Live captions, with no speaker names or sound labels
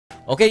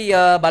Okay,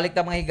 balik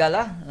ta mga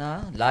higala.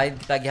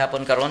 Live kita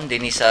gihapon karon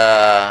dinhi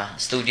sa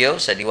studio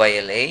sa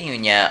DYLA.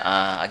 Yun niya,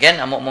 again,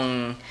 amo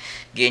mong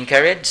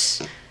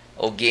gi-encourage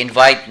o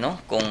gi-invite,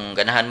 no? Kung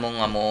ganahan mo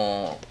nga mo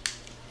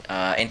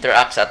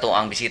interact sa ato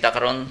ang bisita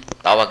karon,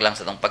 tawag lang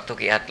sa atong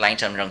Pagtuki hotline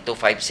sa numero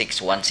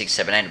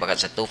 256-1679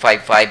 baka sa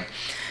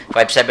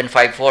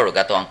 255-5754 ug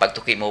ato ang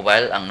Pagtuki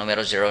mobile ang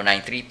numero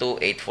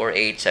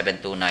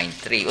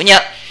 0932-848-7293. Unya,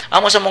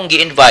 amo sa mong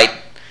gi-invite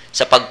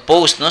sa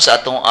pag-post, no,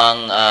 sa atong ang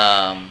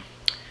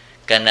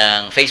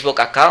kanang Facebook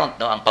account,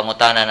 no, ang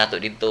pangutana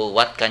nato dito,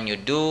 what can you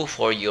do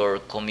for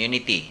your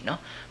community, no?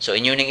 So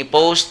inyo ning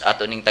i-post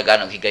ato ning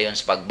tagaan og higayon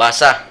sa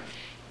pagbasa,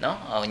 no?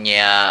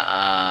 Unya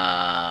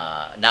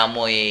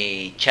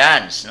namoy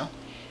chance, no,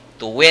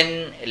 to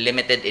win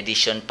limited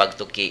edition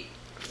Pagtuki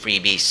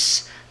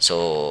freebies.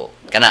 So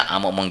kana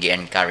amo mong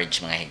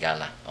gi-encourage mga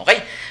higala.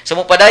 Okay? So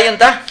mo padayon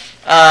ta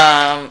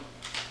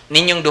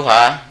ninyong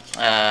duha,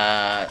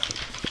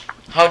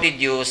 how did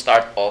you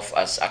start off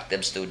as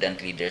active student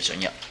leaders?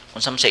 Unya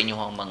unsa sa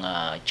inyong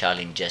mga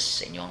challenges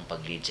sa inyong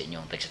pag-lead sa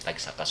inyong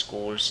tagsa-tagsa ka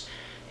schools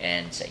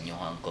and sa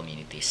inyong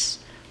communities?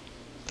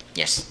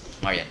 Yes,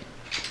 Marian.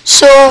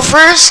 So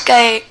first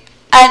kay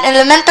an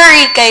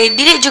elementary kay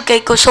dili jud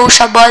kay ko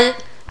sociable,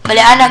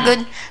 baliana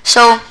good.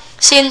 So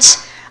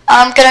since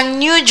kanang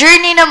new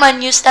journey naman,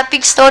 new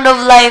stepping stone of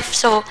life,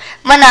 so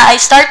mana I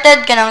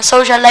started kanang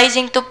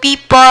socializing to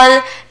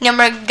people, nga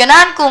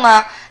ganahan ko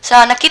nga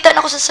sa nakita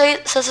nako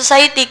sa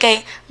society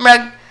kay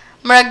murag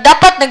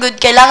dapat na good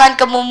kailangan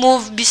ka mo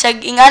move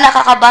bisag ingana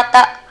ka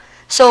kabata.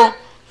 So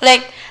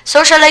like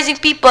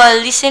socializing people,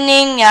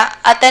 listening,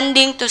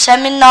 attending to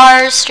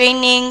seminars,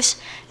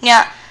 trainings,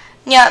 nya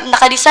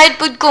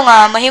naka-decide pud ko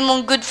nga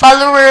mahimong good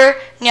follower,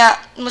 nya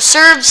mo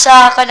serve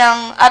sa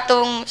kanang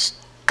atong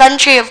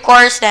country, of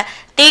course, na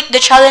take the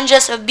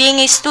challenges of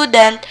being a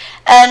student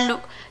and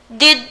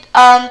did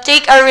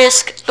take a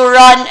risk to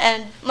run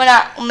and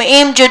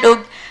ma-aim jud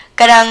og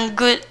kanang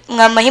good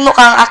nga mahimo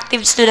kang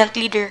active student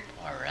leader.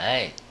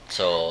 Alright.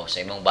 So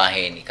sa imong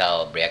bahin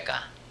ikaw,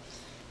 Briaka.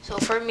 So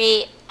for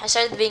me, I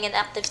started being an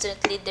active student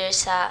leader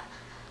sa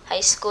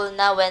high school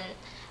na when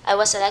I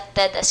was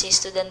elected as a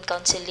student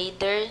council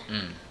leader.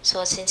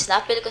 So since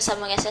na-appeal ko sa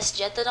mga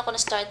SSG, ato na ko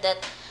na-start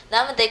that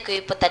naman day ko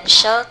yung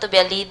potential to be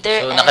a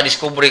leader. So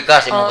nakadiscover ka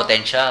sa imong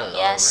potential.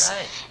 Yes.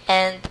 Alright.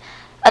 And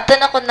ato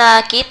na ko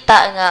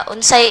nakita nga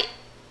unsay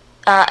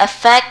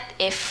effect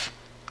if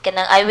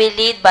kanang I will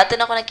lead, but ato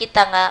na ko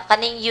nakita nga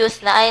kaning youth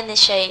na ayon ni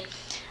siya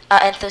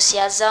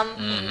enthusiasm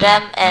in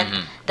them,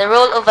 and the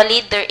role of a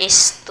leader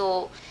is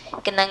to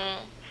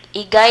kanang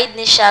i-guide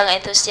ni siya ang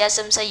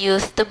enthusiasm sa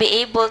youth to be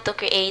able to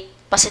create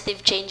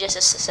positive changes sa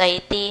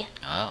society.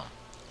 Oh.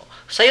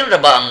 Sayon ra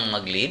ba ang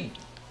mag-lead?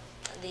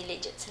 Dili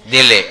jud sa.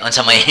 Dili.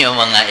 Unsa may inyong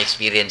mga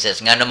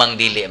experiences? Nga namang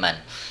dili man.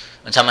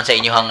 Unsa man sa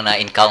inyong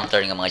na-encounter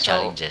nga mga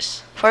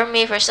challenges? For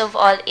me, first of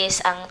all is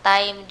ang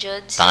time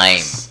jud.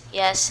 Time.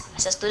 Yes,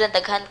 as a student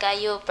daghan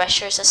kayo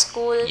pressure sa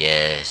school.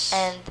 Yes.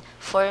 And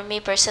for me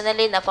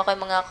personally, napa ko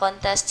mga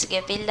contests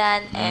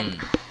gipilan, and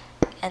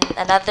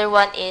another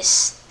one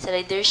is sa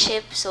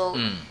leadership. So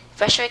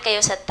pressure kayo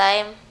sa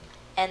time,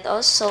 and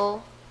also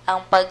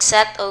ang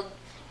pag-set og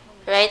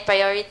right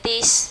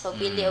priorities,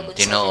 pagpili og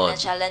unsa na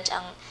challenge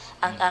ang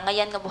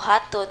ngayon nga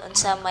buhaton,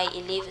 unsa may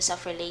i-leave sa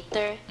for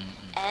later.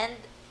 And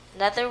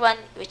another one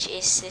which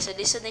is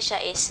lisod ni siya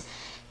is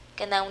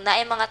kanang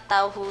naay mga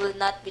tao who will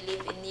not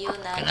believe in you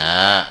na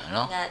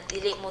no? nga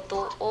dili mo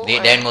tuo. Di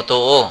dahil mo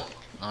tuo.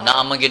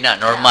 Naamang yun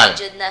na, normal.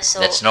 So,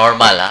 that's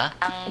normal, ha?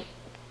 Ang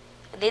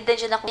leader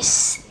jud ako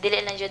is dili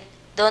na jud,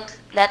 don't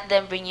let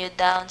them bring you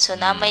down. So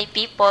na may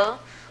people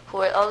who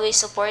will always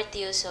support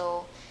you.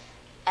 So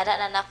ana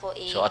na nako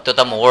So ato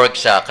ta mo work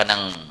sa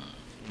kanang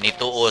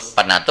nituot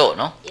pa nato,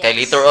 no? Yes. Kay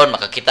later on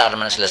makakita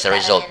naman na sila sa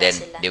result, then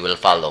they will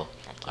follow.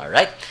 Okay. All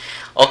right?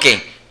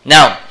 Okay.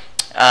 Now,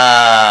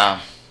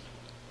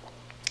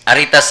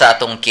 arita sa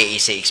atong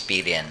KEC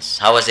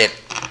experience. How was it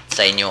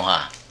sa inyo,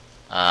 ha?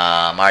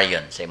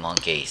 Marion, sa imong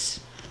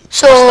case.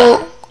 So,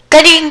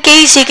 kaning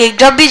case kay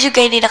grabe jud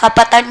kay di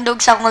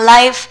nakapatandog sa akong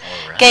life.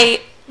 Alright. Kay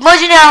mo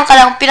jud na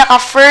kanang pinaka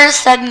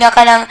first sad nga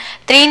kanang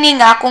training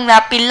nga akong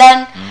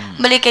napilan.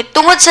 Bali kay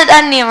tungod sad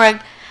ani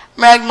murag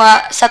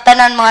sa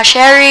tanan mga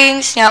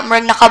sharings nga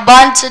murag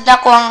nakaband sad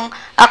nako ang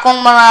akong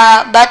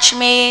mga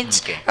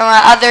batchmates or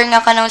mga other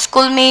nga kanang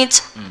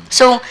schoolmates.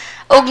 So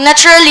og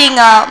naturally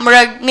nga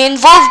murag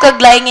mi-involve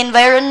kag laing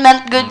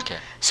environment good.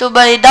 So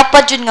bali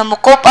dapat jud nga mo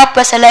cope up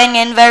ka sa laing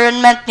nga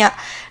environment nga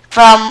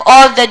from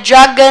all the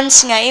dragons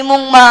nga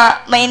imong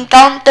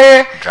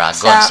ma-encounter.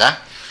 Dragons,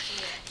 ha?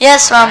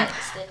 Yes, ma'am.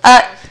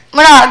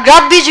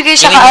 Grabe jud kay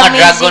siya ka-amazing. Yung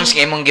mga dragons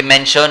nga imong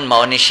gi-mention,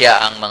 mao ni siya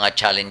ang mga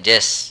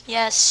challenges.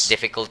 Yes.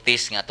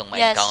 Difficulties nga itong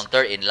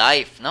ma-encounter in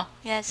life, no?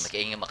 Yes.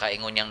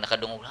 Makaingon niyang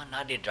nakadungog,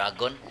 di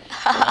dragon.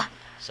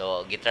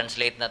 So,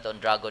 gi-translate na itong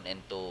dragon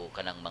into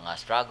kanang mga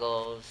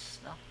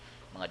struggles, no?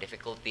 Mga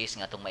difficulties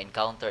nga itong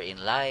ma-encounter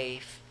in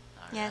life.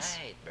 Yes.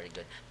 Alright, very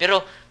good.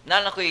 Pero,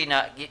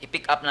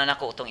 i-pick up na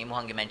nako itong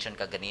imuhang gi-mention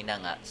ka ganina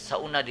nga, sa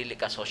una dili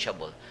ka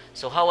sociable.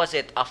 So, how was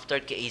it after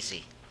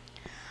KEC?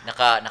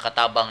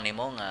 nakatabang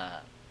nimo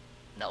nga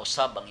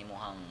nausab ang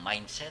imuhang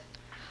mindset?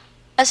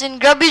 As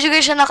in, grabe jud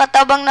kay siya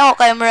nakatabang na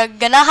ako kay murag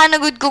ganahan na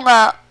gud ko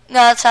nga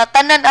sa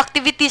tanan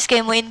activities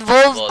kay mo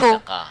involved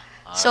ko. Na ka.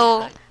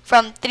 So, Alright.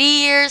 from 3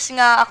 years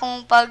nga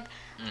akong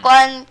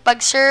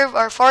pag-serve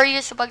or 4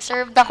 years sa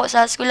pag-serve dako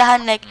sa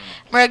eskwelahan, like,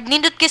 murag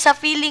nindot kay sa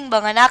feeling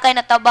ba nga nakay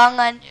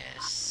natabangan.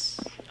 Yes.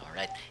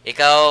 Alright.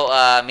 Ikaw,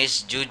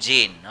 Miss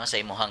Eugene, no, sa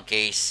imuhang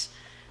case,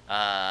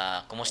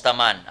 kumusta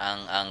man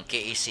ang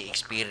KEC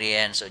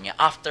experience o niya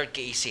after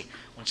KEC?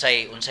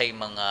 Unsay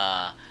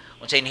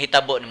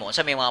nahitabo nimo?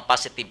 Unsa may mga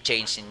positive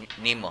change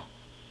nimo?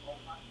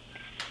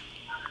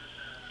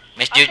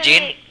 Miss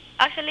Eugene?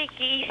 Actually,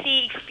 KEC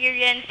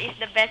experience is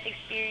the best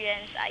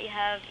experience I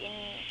have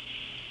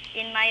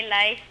in my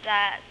life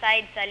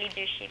side sa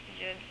leadership,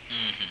 Jude.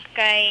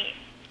 Kay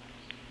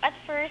at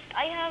first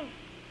I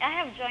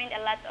have joined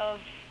a lot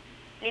of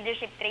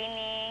leadership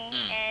training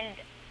and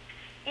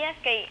yes,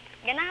 kay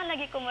ganahan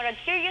lagi ko murag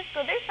curious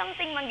ko, there's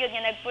something man gyud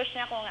nga nag-push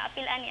na ko nga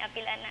apil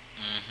na.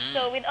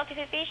 So without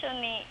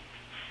hesitation ni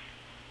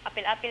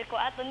apil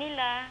ko ato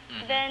nila.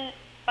 Then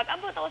pag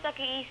abot ako sa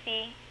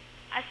KEC,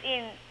 as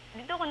in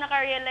dito ko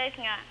naka-realize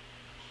nga,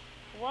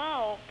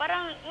 wow,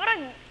 parang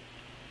murag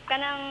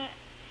kanang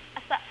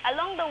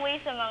along the way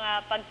sa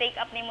mga pag-take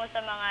up nimo sa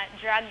mga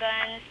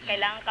dragons,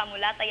 kailangan ka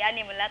mulatay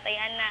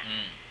na.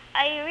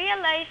 I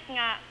realized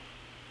nga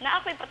na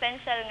ako'y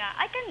potential nga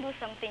I can do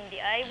something di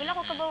ay wala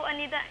ko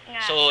kabawaan nida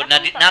nga. So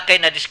nakay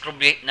na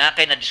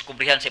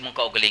diskubrihan sa imong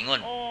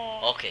kaugalingon.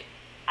 Okay.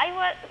 I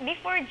was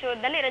before Jud,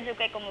 dali ra jud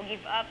kay ko mo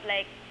give up,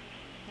 like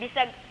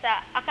bisag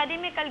sa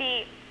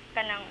academically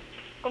kanang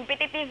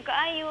competitive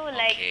kaayo,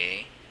 like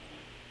Okay.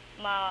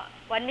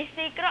 one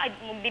mistake ra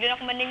dili na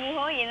ko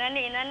maninguhoy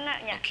inana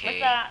nya. Okay.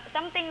 Basta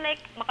something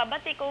like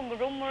makabati ko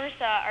rumor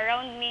sa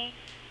around me,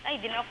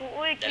 ay di na ako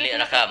Dali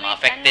ra ka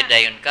ma-affected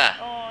dayon ka.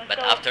 But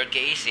so, after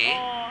KEC,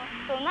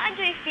 so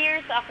na-enjoy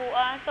fear sa ako.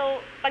 So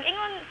pag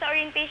ingon sa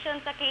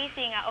orientation sa KEC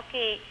nga,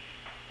 okay,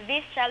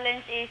 this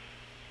challenge is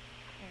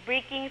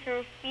breaking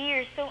through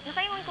fear. So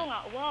nakaingon ko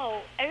nga,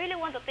 wow, I really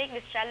want to take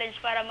this challenge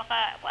para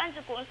kuan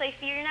jud ko unsay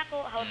fear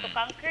nako, how to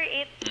conquer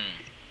it.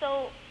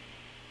 So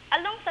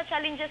along sa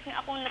challenges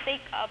nga akong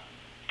na-take up,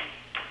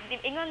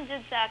 ingon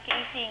jud sa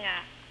KEC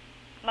nga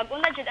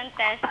mag-una jud ang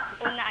test,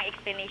 una ang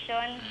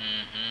explanation.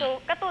 So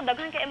kato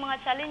daghan kay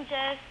mga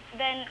challenges,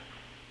 then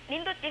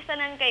nindot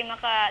kisanan kay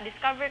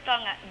maka-discover ka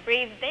nga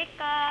brave day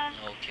ka.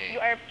 Okay.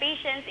 You are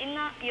patient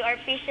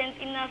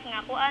enough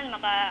nga kuan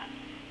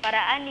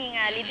paraani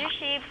nga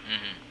leadership,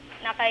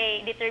 na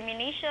kay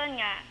determination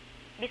nga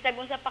bisag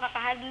unsa pa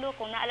kakahadlo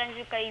kung naalan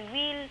jud kay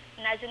will,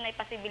 na jud nay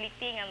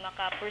possibility nga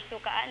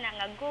maka-pursue ka ana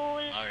nga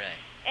goal. alright.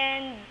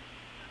 And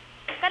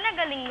kana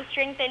galing mo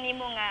strengthen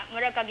nimo nga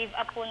mura ka give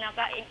up po na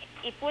ka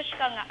i-push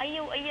ka nga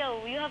ayaw,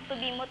 you have to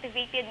be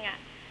motivated nga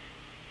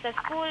sa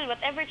school,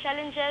 whatever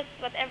challenges,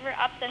 whatever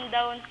ups and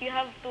downs, you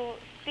have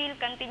to still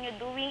continue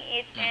doing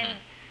it.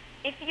 And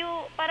if you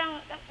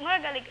parang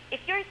mura galing, if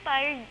you're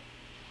tired,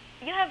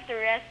 you have to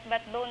rest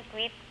but don't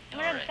quit.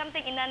 Murag Alright.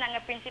 something inana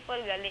nga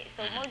principle gali.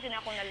 So mo jud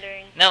ako na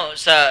learn. Now,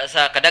 sa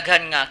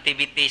kadaghan nga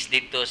activities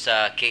dito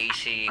sa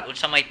KEC,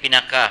 unsa may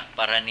pinaka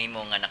para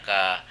nimo nga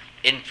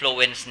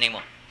naka-influence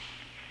nimo?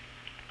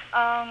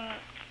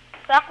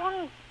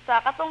 Sa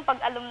katong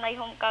pag-alumni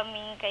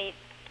homecoming kay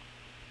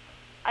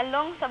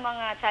along sa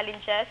mga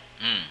challenges,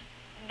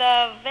 the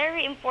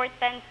very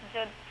important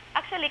jud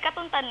actually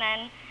katong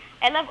tanan,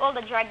 I love all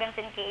the dragons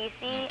in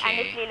KEC, Okay.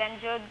 honestly lang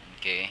jud.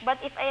 Okay.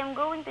 But if I am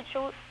going to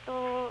choose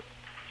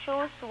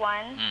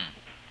one,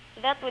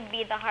 that would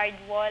be the hard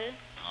wall.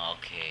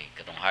 Okay,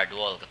 katong hard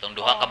wall, katong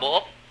duha ka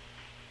buok.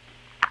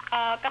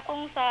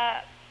 Katong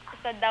sa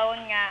down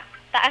nga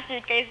taas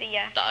jud kay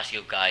siya. Taas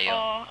yung kayo.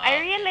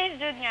 I realize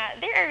jud nga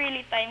there are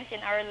really times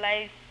in our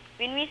lives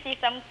when we see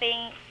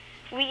something,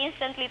 we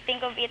instantly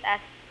think of it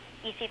as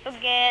easy to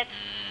get.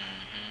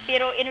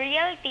 Pero in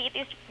reality, it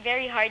is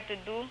very hard to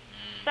do.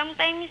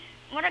 Sometimes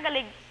mura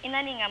galig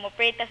inani nga mo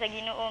pray ta sa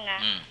Ginoo nga,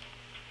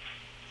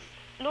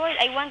 Lord,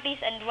 I want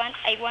this and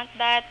I want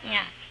that.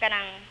 Nya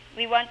kanang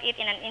we want it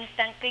in an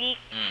instant click.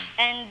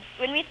 And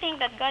when we think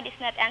that God is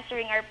not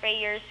answering our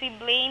prayers, we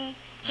blame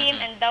Him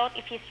and doubt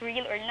if He's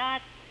real or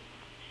not.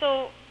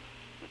 So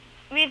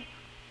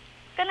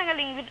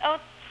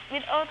without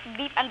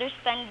deep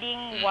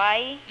understanding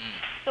why.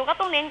 So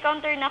katong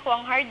na-encounter na ko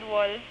ang hard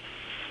wall,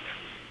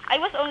 I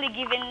was only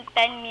given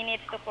 10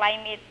 minutes to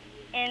climb it.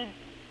 And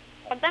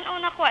pagtan-aw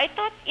na ko, I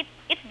thought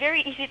it's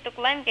very easy to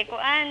climb kay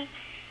kuan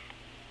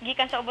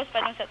gikan sa ubos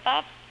pa dun sa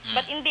top.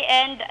 But in the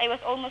end, I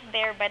was almost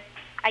there but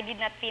I did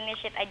not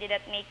finish it. I did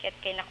not make it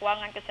kay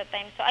nakuwangan ko sa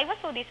time. So I was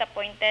so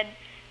disappointed.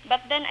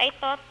 But then I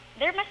thought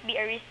there must be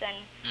a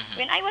reason.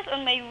 When I was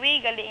on my way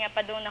gali nga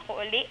padung na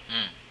ko uli,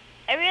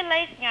 I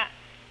realized nga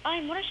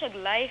ay mura siya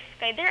life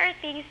kay there are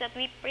things that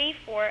we pray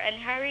for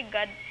and hurry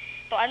God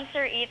to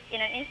answer it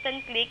in an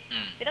instant click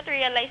without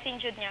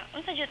realizing jud niya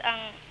unsa jud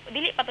ang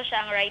dili pa to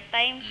siya ang right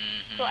time.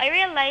 So I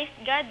realized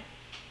God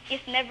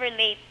is never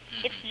late.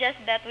 It's just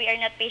that we are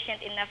not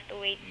patient enough to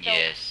wait. So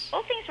Yes.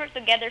 all things work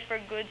together for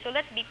good. So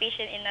let's be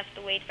patient enough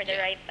to wait for the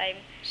Yeah. right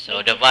time. So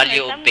Maybe the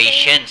value soon or of someday,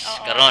 patience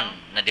oo. karon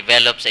na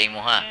develop sa imo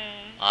ha.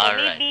 So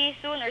Alright. maybe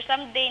soon or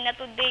someday, not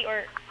today,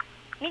 or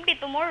maybe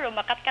tomorrow,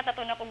 makatkat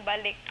ato na kong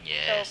balik.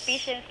 Yes. So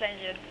patience lang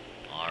jud.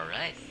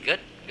 Alright.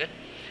 Good, good.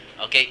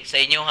 Okay, sa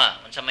inyo ha,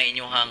 unsa may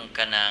inyuhang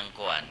kanang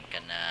kuan,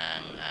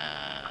 kanang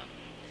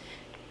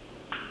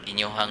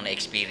inyuhang na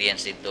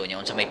experience dito nya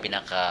unsa may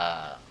pinaka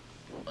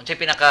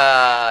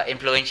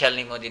influential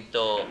nimo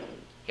dito,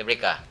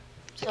 Hebrika,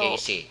 sa So,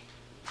 KC?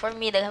 For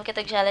me, daghang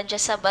kitag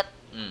challenges sa, but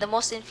the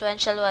most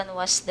influential one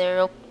was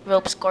the ropes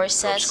Ropes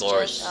courses.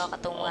 course.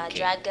 Katong mga Okay.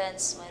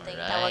 dragons, mga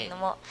Alright. tawag na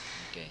mo.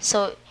 Okay.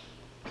 So,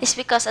 it's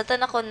because ato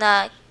na ko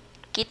na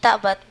kita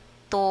ba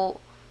to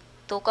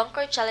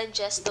conquer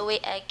challenges the way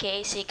a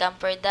KAC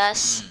camper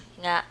does,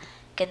 nga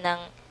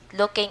kanang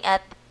looking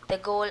at the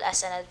goal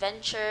as an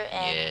adventure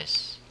and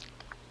Yes.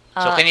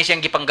 So kini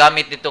siyang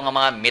gipanggamit dito nga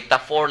mga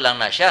metaphor lang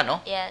na siya,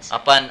 no? Yes.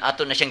 Apan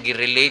ato na siyang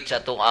gi-relate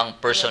sa ato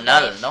ang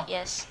personal, real life, no?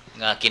 Yes.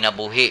 Nga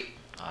kinabuhi.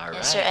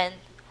 Alright. Yes, sir. And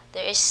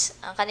there is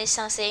ang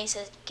kanisang saying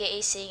sa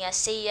KAC nga,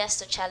 say yes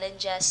to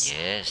challenges.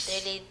 Yes. It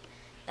really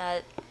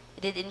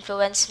did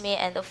influence me,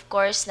 and of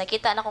course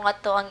nakita na ko nga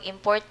to ang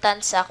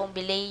importance sa akong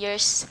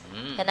belayers.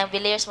 Kanang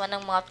belayers man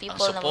ng mga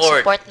people na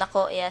support. support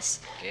nako.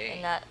 Yes. Okay.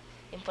 Nga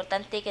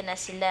importante kana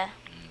sila.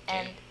 Okay.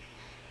 And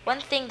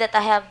one thing that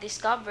I have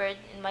discovered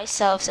in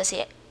myself sa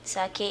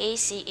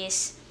KAC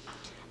is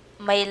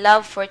my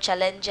love for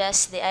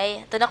challenges.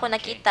 Ito na ko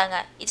nakita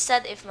nga,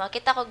 instead if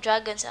makita ko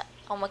dragons,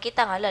 kung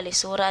makita nga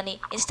lisura ni,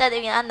 instead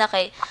of yung anak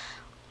kay,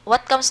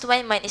 what comes to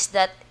my mind is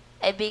that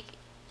I be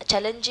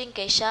challenging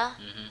kay siya,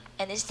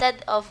 and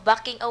instead of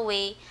backing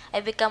away, I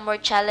become more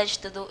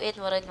challenged to do it.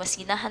 Murag mas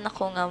ginahan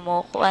ako nga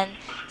mo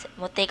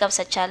take up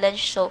sa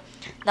challenge. So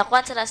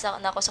nakuan sa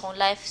nako sa akong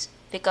life,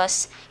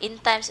 because in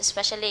times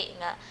especially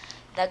nga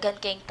daghan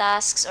kayong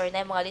tasks or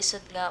na mga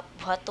lisod nga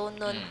buhaton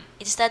nun,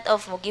 instead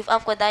of mo give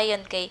up ko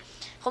dayon kay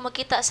kung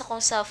makita sa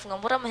kong self nga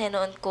mura man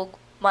hinuon ko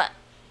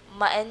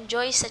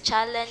ma-enjoy sa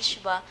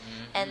challenge ba,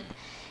 and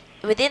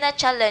within a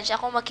challenge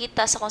ako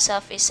makita sa kong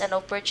self is an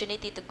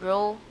opportunity to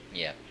grow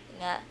Yeah.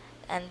 nga,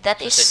 and that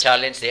So is sa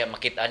challenge diha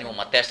makita nimo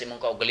matest imong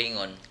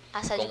kaugalingon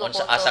Asa kung di ko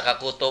unsa kutob. asa ka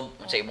kutob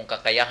unsa imong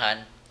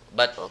kakayahan,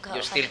 but Og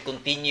you still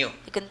continue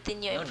to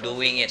continue no,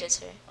 improving doing it.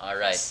 sir.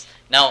 Alright. Yes.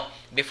 Now,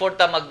 before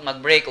ta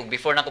mag-break o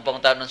before na ko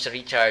pangutanon si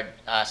Richard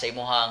sa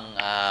imuhang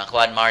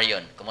Juan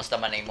Marion, kumusta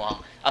man ang imuhang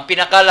ang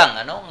pinakalang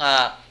ano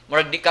nga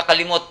murag di ka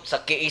kalimot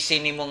sa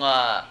KAC nimo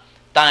nga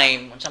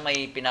time, unsa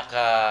may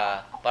pinaka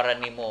para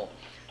nimo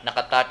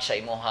nakatouch sa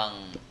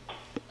imuhang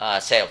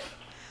self?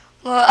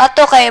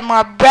 Ato kay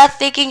mga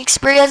breathtaking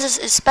experiences,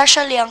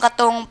 especially ang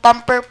katong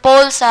pumper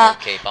pole sa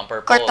Okay,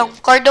 pumper pole.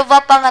 Cordova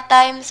pa nga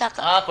time sa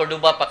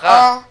Cordoba pa ka.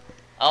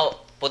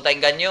 Punta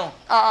Inganyo.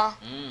 Oo.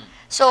 Mm.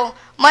 So,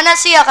 mana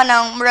siya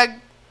kanang murag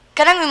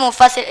kanang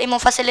imong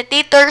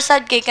facilitator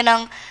sad kay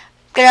kanang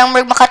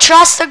murag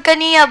maka-trust og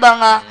kaniya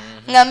ba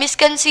nga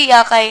miskan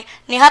siya kay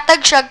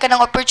nihatag siya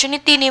kanang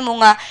opportunity nimo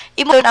nga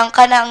imo ang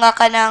kanang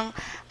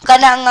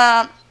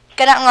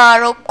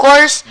rope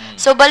course.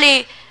 So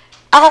bali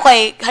ako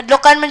kay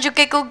hadlokan man jud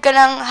kay kog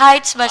kanang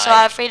heights man, so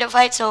afraid of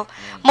heights. So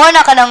mo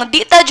na kanang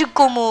di ta jud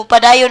ko mo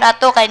padayon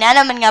ato kay na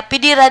naman nga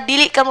pidira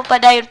dili ka mo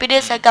padayon, pidira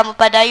sa ka mo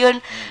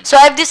padayon.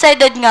 So I've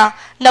decided nga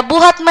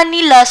nabuhat man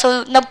nila,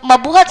 so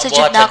mabuhat sa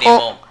jud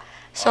nako.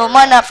 So mo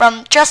na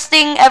from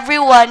trusting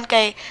everyone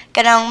kay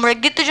kanang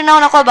murag dito jud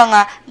nako ba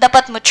nga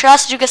dapat mo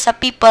trust jud ka sa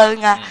people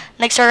nga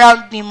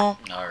nag-surround nimo.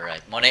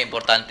 Alright. Mo na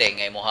importante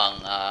nga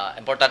imong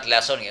important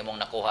lesson nga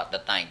imong nakuha at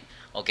that time.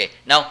 Okay.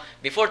 Now,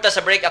 before ta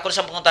sa break, ako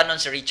sa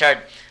panguntanon si Richard.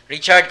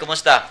 Richard,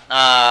 kumusta?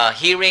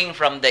 Hearing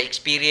from the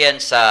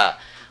experience sa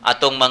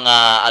atong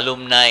mga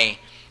alumni.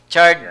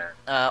 Chard,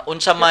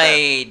 unsa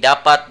may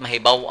dapat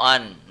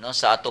mahibaw-an no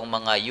sa atong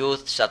mga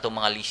youth, sa atong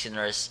mga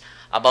listeners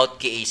about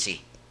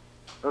KAC?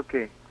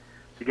 Okay.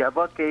 Sige,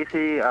 about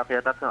KAC,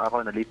 kaya tatlo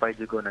ako nalipay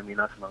jud ko na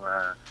minas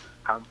mga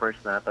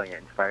campers na to,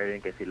 inspiring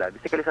kay sila.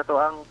 Basically sa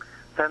to ang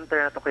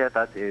center na to kaya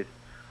tat is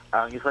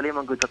usually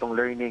man good sa tong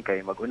learning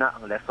kay maguna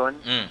ang lesson.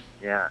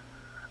 Yeah.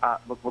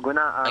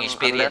 Maguna ang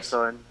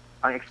lesson,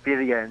 ang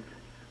experience,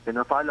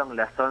 then follow ang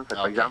lesson. So,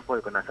 for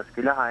example, kung nasa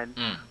eskwelahan,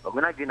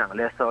 maguna gyud ang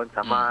lesson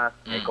sa math,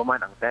 may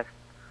kuman ang test.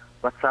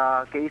 But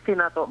sa KAC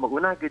na to,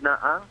 maguna gyud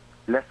na ang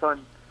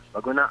lesson.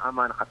 Maguna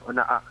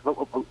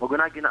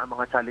gyud na ang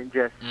mga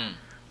challenges.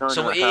 No,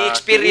 so,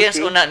 i-experience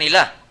una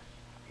nila.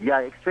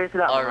 Yeah, experience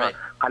nila ang Alright.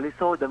 mga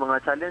kalisod, ang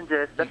mga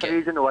challenges. That's the Okay.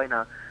 reason why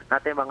na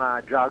natin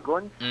mga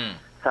dragons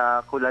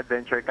sa Cool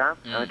Adventure Camp.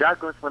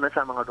 Dragons mo na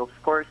sa mga ropes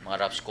course. Mga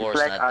rough scores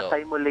It's like na to. a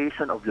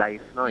simulation of life,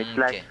 no? It's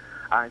Okay.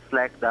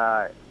 like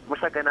the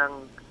musa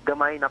ganang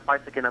gamay na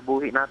part sa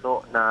kinabuhi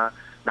nato na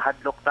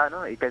nahadlok ta,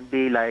 no? It can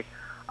be like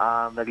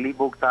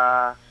naglibog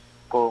ta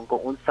kung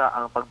unsa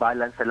ang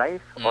pagbalance sa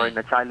life or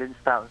na-challenge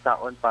ta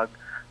unsaon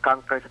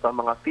pag-conquer sa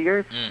mga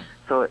fears.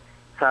 So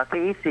sa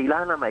KAC,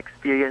 ilan na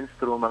ma-experience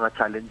through mga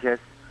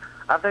challenges.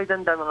 Other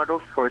than the mga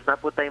ropes course, na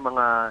po tayong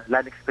mga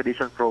land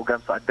expedition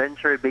program. So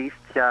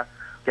adventure-based siya.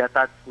 Kaya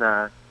tats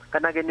na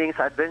kanaganing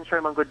sa adventure,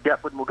 manggudya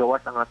po mo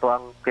gawas ang ato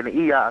ang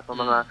kinaiya, ato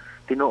mga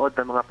tinuod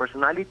na mga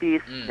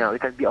personalities. We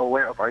can be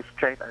aware of our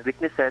strengths and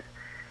weaknesses.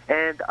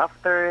 And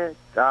after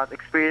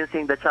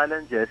experiencing the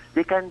challenges,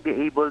 they can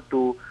be able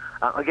to,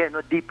 again,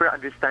 deeper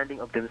understanding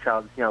of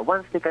themselves.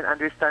 Once they can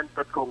understand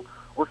kung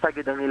usa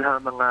gyud ang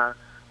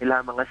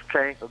ilang mga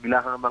strengths o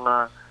ilang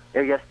mga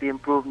areas to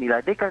improve nila,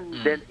 they can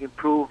then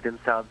improve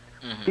themselves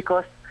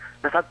because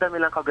nasabtan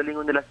nilang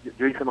kagalingon nila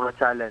during sa mga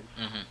challenge.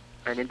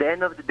 And in the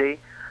end of the day,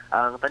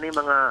 ang taning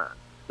mga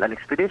land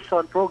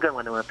expedition program,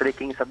 mga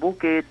trekking sa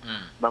bukid,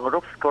 mga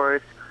ropes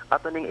course,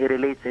 ato ning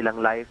i-relate sa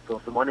ilang life.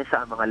 So sumuni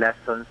siya ang mga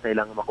lessons na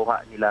ilang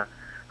makuha nila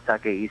sa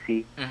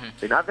KEC.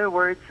 So in other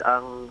words,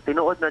 ang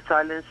tinuod na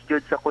challenge jud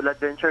sa Cool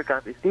Adventure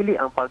Camp is dili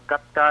ang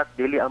pagkatkat,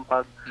 dili ang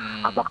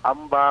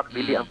pag-ambak-ambak,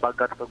 dili ang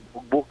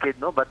pagkat-bukid,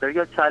 no? But the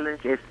real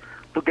challenge is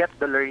to get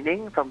the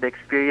learning from the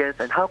experience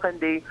and how can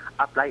they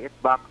apply it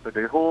back to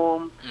their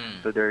home,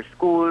 to their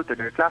school, to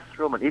their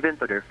classroom, and even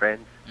to their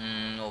friends.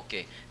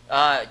 Okay.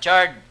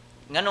 Chard,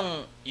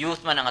 nganong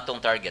youth man ang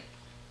atong target?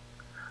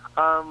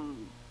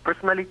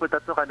 Personally po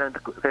tato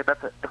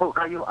dako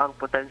kayo ang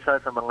potential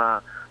sa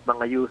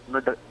mga youth,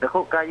 no?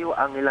 Dako kayo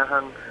ang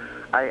ilahang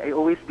I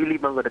always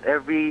believe that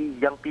every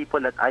young people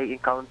that I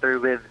encounter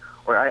with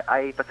or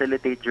I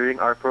facilitate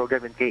during our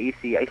program in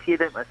KEC, I see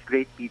them as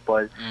great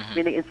people.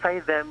 Meaning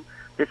inside them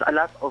there's a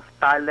lot of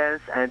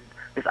talents and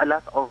there's a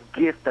lot of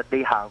gifts that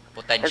they have.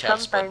 And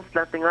sometimes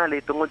lang tingali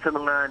tungod sa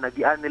mga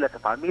nagian nila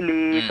sa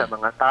family, sa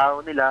mga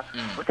tao nila,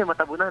 kasi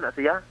matabunan na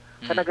siya.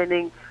 Kana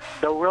ganing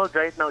the world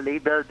right now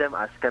label them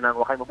as kanang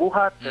wakay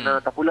mabuhat,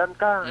 kanang tapulan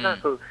ka,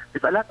 so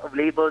there's a lot of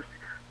labels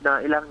na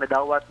ilang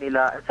nadawat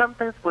nila. And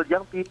sometimes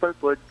young people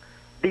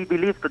they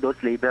believe to those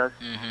labels.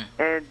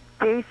 And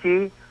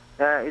KC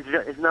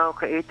is now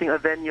creating a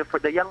venue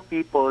for the young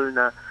people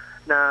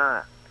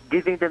na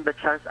giving them the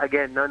chance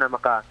again, no, na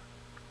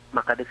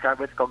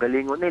maka-discover sa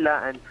kagalingon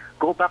nila and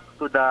go back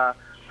to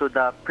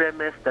the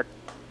premise that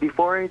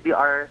before they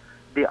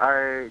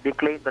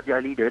claim that they are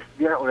leaders,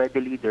 they are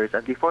already leaders,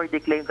 and before they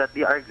claim that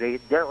they are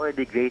great, they are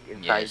already great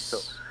inside. So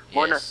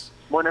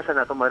muna sa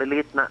nato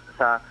ma-relate na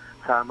sa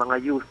mga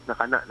youth na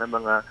kana na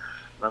mga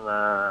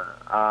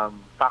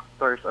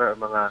factors or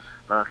mga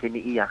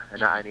kiniiya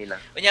na nila.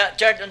 Unya,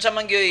 Chard, unsa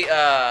man gyoy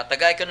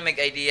taga-economic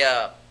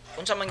idea,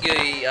 unsa man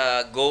gyoy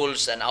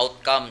goals and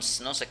outcomes,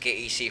 no, sa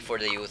KEC for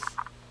the youth?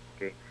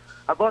 Okay.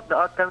 About the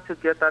outcomes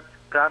yun,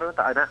 klaro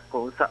ta ana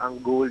kung unsa ang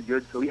goal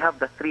yun. So we have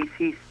the 3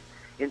 C's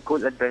in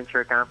Cool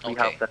Adventure Camp. We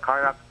have the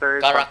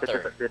character,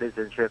 competence, and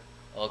citizenship.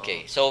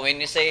 Okay. So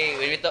when we say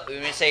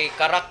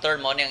character,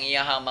 mo ni ang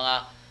iyahang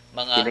mga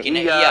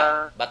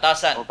kinaiya,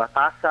 batasan.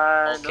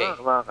 Batasan, okay.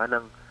 No? Mga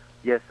kanang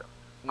yes.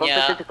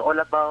 Competence is all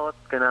about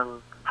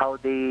kanang how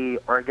they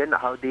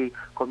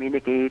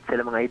communicate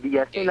sila mga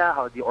ideas nila,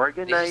 how they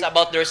organize. This is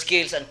about their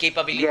skills and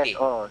capability.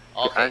 Yes,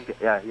 okay.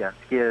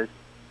 Skills.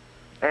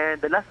 And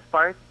the last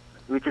part,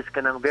 which is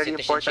kanang very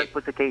important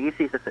po sa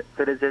KEC, is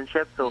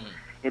citizenship. So,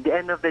 in the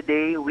end of the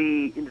day,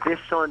 we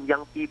envision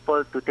young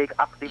people to take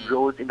active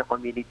roles in the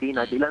community.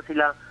 Na di lang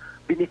sila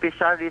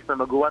beneficiaries na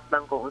maguwat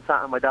lang kung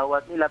unsa ang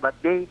madawat nila, but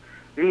they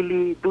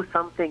really do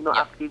something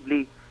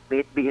actively,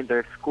 may it be in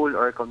their school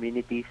or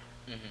communities.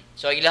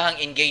 So, ilahang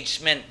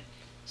engagement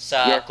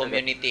sa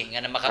community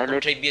nga na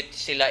makakontribute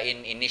sila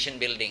in nation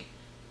building.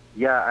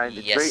 Yeah, and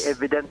it's very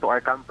evident to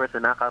our campers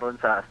na nakaroon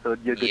sa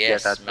studio.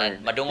 Yes,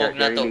 madungog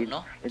na to,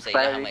 no? Sa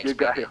ilahang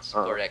experience.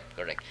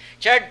 Correct.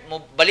 Chard,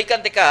 balikan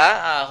ti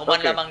ka,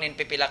 human lamang nin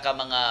pipila ka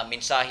mga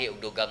mensahe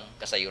ug dugang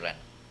kasayuran.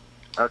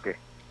 Okay.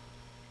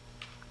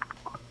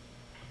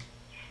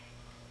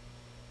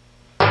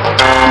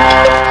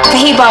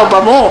 Kahibaw ba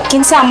mo,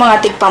 kinsa ang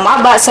mga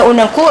tigpamaba sa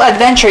unang Cool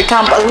Adventure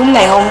Camp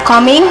Alumni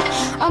Homecoming?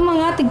 Ang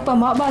mga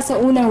tigpamaba sa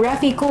unang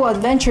RAFI Cool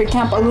Adventure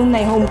Camp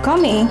Alumni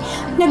Homecoming,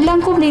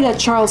 naglangkob nila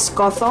Charles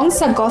Gothong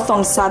sa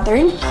Gothong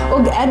Southern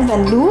ug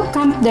Edvan Lu,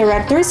 Camp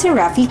Director si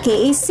RAFI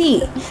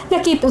KAC.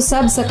 Lakip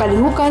usab sa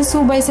kalihukan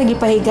subay sa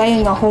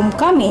gipahigayon nga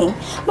homecoming,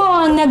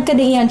 mao ang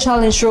nagkadaihan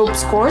challenge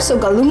ropes course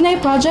ug alumni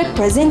project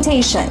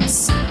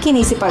presentations.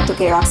 Kini si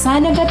Pagtuki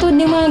nagatod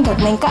ni mga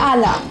gagmayng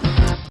kaalam.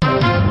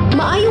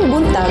 Maayong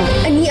buntag,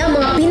 ani ang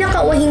mga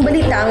pinakauwahing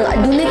balita nga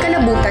adunay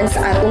kalabutan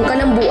sa atong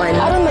kalambuan.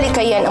 Aron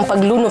malikayan ang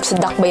paglunop sa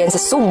dakbayan sa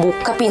Cebu,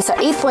 kapin sa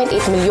 8.8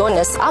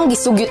 milyones ang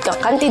gisugyot ka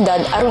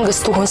kantidad aron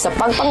gustuhon sa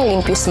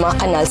pagpanglimpyo sa mga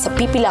kanal sa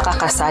pipila ka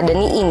kasada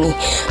niini.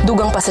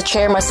 Dugang pa sa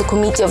chairman sa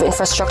Committee of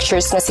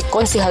Infrastructures nga si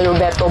Konsehal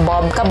Roberto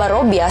Bob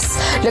Cabarobias,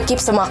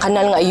 lakip sa mga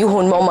kanal nga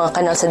ayuhon mao mga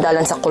kanal sa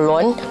dalan sa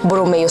Colon,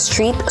 Borromeo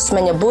Street,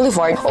 Osmeña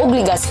Boulevard ug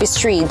Legazpi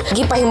Street.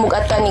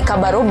 Gipahimug-atan ni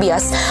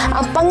Cabarobias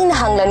ang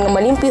panginahanglan nga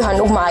malimpyuhan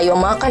ug maayo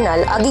ang mga kanal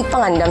agig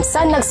pangandam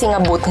sa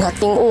nagsingabot nga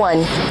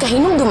ting-uwan.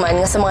 Kahinumduman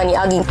nga sa mga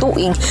niaging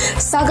tuig,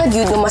 sagad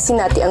yun nga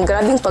masinati ang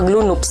grabing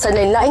paglunop sa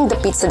lain-laing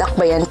dapit sa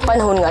dakbayan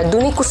panahon nga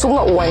dunay kusog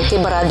nga uwan kay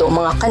barado ang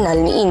mga kanal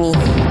niini.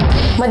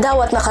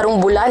 Madawat na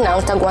karong bulan ang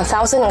tag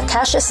 1,000 nga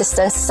cash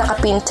assistance sa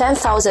kapin 10,000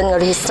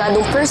 nga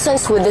rehistradong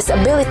persons with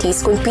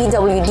disabilities kung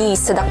PWD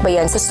sa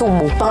dakbayan sa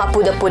Cebu.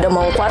 Pangapud-apud ang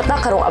mga kwarta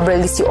karong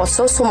Abril 18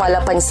 sumala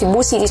pa ni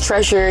Cebu City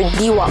Treasurer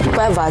Diwa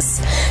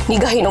Cuevas.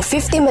 Nigahin og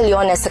 50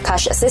 milyones sa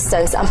cash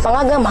assistance ang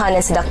pangagamhanan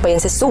sa dakbayan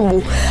sa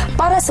Cebu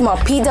para sa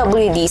mga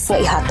PWDs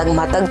nga ihatag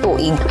matag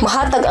tuig.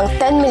 Mahatag ang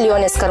 10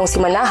 milyones karong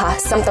simanaha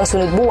samtang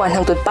sunod buwan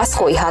hangtod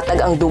Pasko ihatag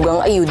ang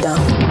dugang ayuda.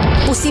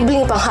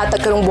 Posibleng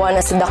panghatag karong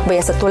buwan sa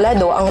dakbayan sa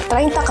Toledo ang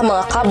 30 ka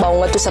mga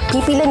kabaw ngadto sa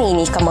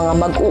pipilanini ka mga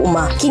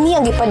mag-uuma. Kini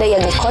ang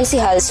gipadayag ni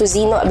Konsehal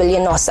Suzino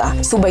Abellanosa.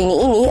 Subay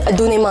niini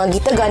adunay mga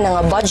gitagana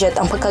nga budget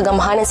ang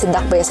pagkagamhanan sa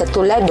dakbayan sa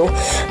Toledo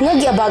nga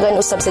giabagan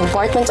usab sa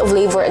Department of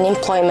Labor and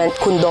Employment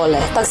kun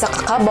DYLA. Tag sa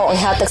kakabaw ang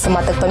ihatag sa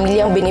matag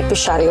pamilyang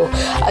benepisyaryo.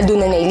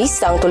 Aduna na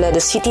ilista ang Toledo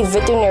City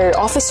Veterinary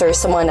Officer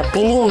sa mga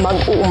napiling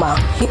mag-uuma.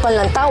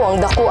 Ipanlantawang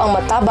dako ang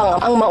matabang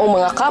ang maong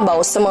mga kabaw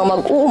sa mga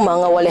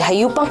mag-uuma nga walay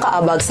hayupang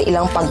kaabag sa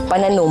ilang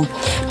pagpananom.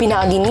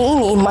 Pinaagi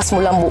niini mas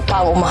mulambo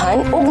pa ang umahan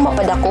ug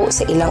mapadako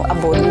sa ilang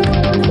abot.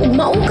 Ug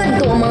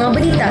maungkad to ang mga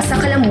balita sa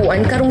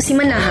kalambuan karong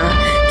simanaha.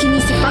 Kini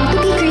si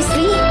Pagtuki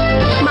Christy,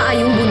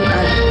 maayong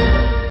buntag.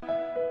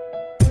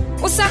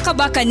 Usa ka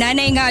ba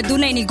kananay nga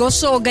adunay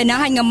negosyo o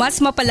ganahan nga mas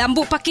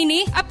mapalambo pa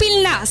kini? Apil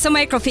na sa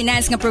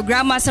microfinance nga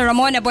programa sa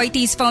Ramon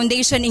Aboitiz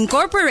Foundation Inc.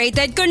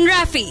 kon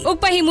RAFI ug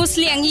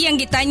pahimusli ang iyang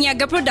gitanya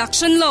ga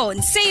production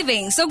loan,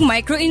 savings ug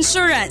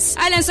microinsurance.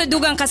 Alang sa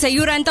dugang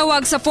kasayuran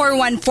tawag sa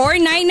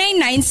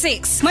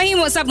 414-9996.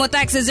 Mahimo sab mo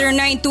tax sa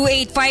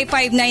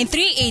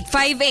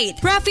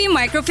 09285593-858. RAFI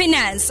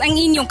Microfinance ang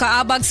inyong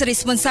kaabag sa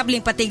responsableng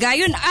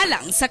patigayon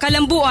alang sa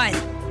kalambuan.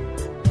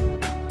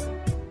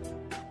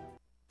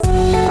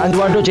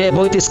 Eduardo J.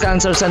 Aboitiz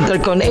Cancer Center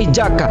kon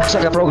AJAC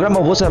sa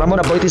programa po sa Ramon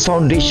Aboitiz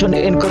Foundation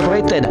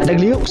Incorporated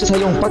naglihok sa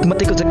sayong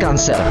pagmatikot sa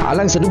cancer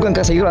alang sa dugang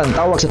kasayuran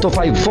tawag sa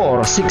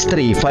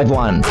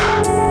 254-6351.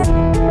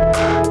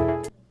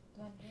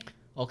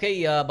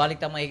 Okay,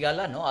 balik ta mga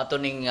higala, no? Ato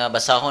ning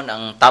basahon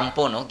ang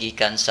tampo, no,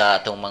 gikan sa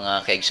atong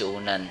mga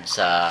kaigsuunan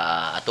sa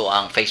ato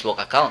ang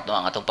Facebook account, no?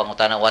 Ang atong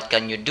pangutana, what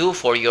can you do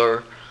for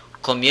your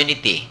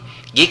community?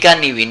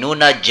 Gikan ni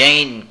Winuna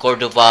Jane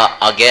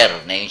Cordova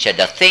Aguer, na yun siya,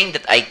 the thing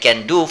that I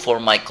can do for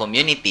my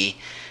community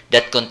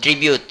that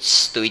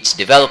contributes to its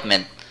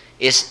development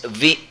is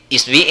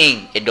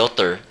being a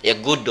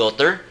good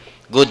daughter,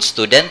 good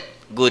student,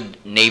 good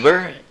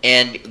neighbor,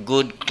 and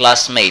good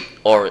classmate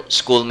or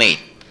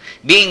schoolmate.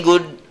 Being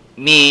good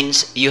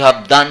means you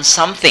have done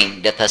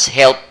something that has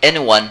helped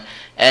anyone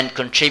and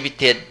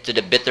contributed to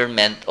the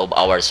betterment of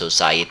our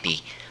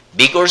society.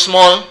 Big or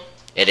small,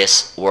 it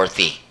is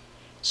worthy.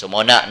 So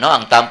muna, no,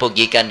 ang tampo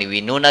gikan ni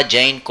Winuna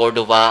Jane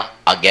Cordova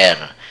Aguer.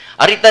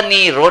 Arita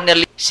ni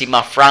Ronel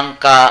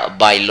Simafranca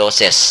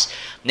Bailoses.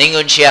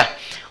 Ningon siya,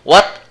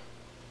 what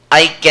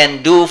I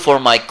can do for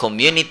my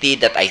community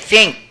that I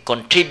think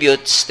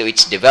contributes to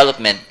its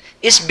development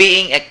is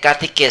being a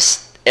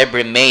catechist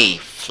every May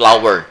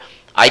flower.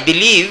 I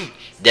believe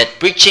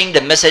that preaching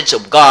the message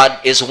of God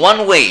is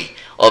one way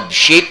of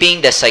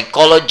shaping the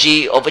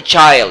psychology of a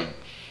child,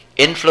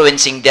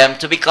 influencing them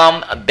to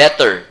become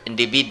better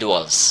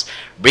individuals,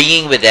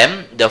 bringing with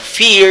them the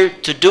fear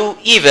to do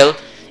evil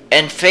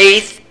and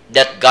faith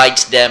that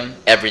guides them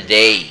every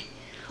day.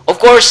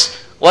 Of course,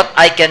 what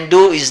I can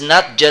do is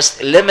not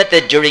just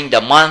limited during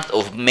the month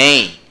of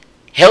May.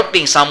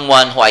 Helping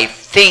someone who I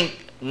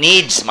think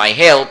needs my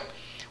help,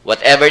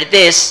 whatever it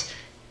is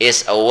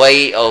a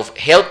way of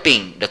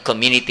helping the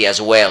community as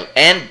well.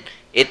 And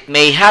it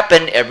may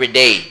happen every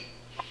day.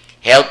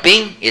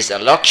 Helping is a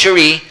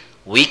luxury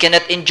we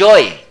cannot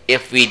enjoy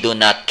if we do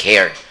not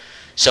care.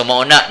 So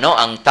mauna, no,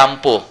 ang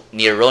tampo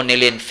ni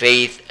Ronelyn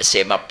Faith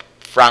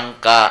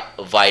Semafranca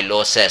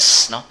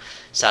Bailoses, no,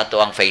 sa ato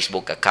ang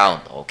Facebook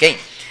account. Okay.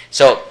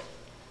 So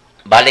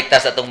balik ta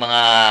sa atong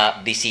mga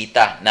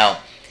bisita. Now,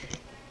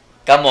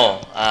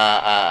 kamo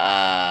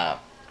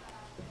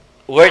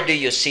where do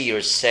you see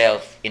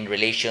yourself in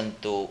relation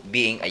to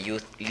being a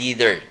youth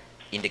leader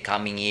in the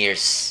coming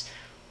years?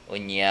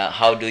 Unya,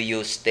 how do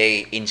you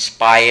stay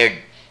inspired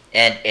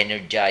and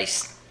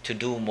energized to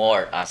do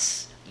more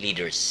as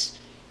leaders?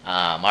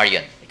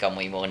 Marion, ikaw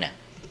mo muna.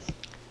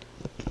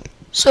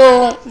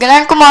 So,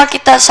 ganahan ko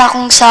makakita sa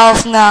akong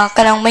self nga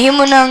kanang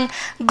mahimo ng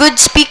good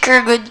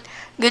speaker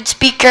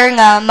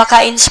nga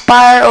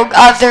maka-inspire og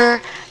other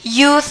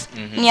youth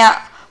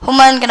niya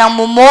human kanang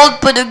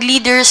mold pud og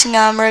leaders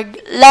nga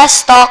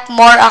less talk,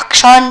 more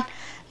action.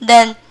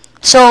 Then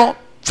so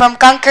from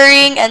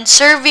conquering and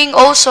serving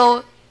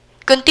also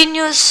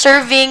continuous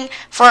serving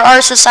for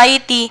our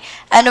society,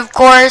 and of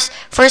course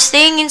for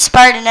staying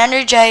inspired and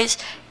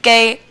energized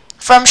kay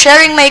from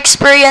sharing my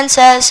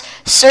experiences,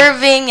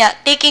 serving,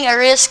 taking a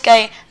risk,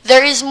 there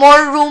is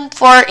more room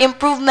for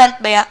improvement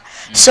ba.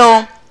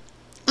 So,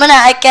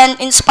 I can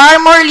inspire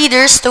more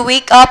leaders to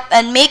wake up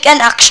and make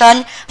an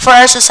action for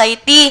our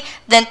society,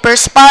 then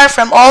perspire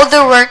from all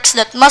the works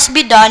that must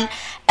be done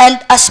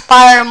and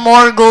aspire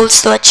more goals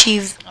to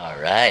achieve.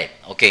 Alright.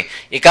 Okay.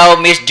 Ikaw,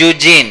 Miss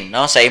Eugene,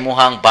 no, sa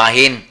imuhang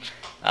bahin,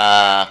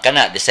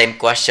 kana, the same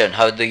question.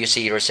 How do you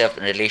see yourself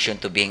in relation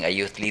to being a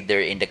youth leader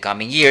in the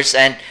coming years?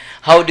 And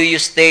how do you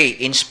stay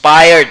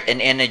inspired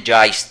and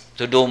energized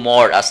to do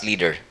more as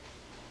leader?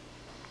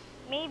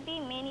 Maybe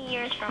many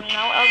years from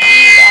now, I'll be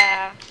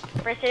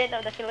the president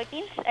of the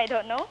Philippines. I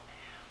don't know.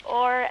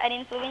 Or an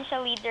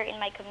influential leader in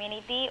my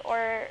community.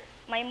 Or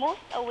my most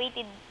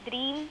awaited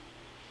dream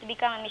to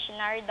become a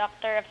missionary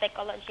doctor of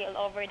psychology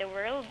all over the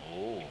world.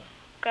 Oh.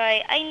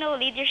 Kaya I know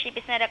leadership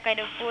is not a kind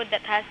of food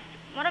that has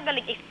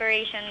maragalig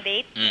expiration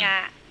date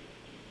nga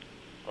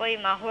oy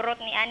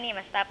mahurot ni ani,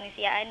 mastap ni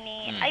siya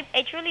ani.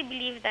 I truly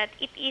believe that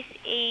it is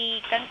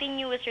a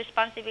continuous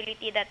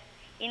responsibility that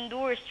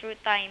endures through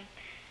time.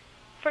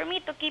 For me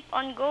to keep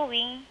on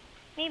going,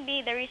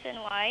 maybe the reason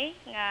why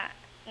nga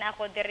na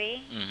ako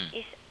diri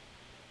is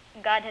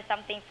God has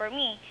something for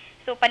me.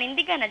 So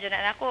panindigan na jud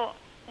na ako.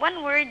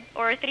 1 word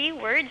or 3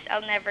 words,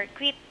 I'll never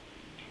quit.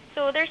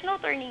 So there's no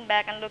turning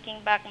back and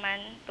looking back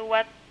man to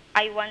what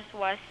I once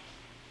was.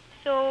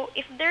 So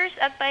if there's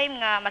a time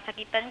nga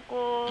masakitan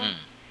ko,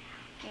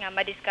 nga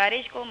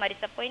ma-discourage ko,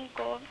 ma-disappoint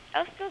ko,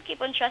 I'll still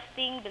keep on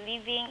trusting,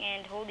 believing,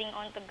 and holding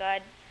on to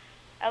God.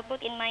 I'll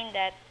put in mind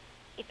that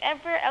if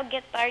ever I'll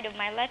get tired of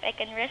my life, I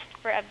can rest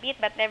for a bit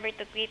but never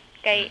to quit.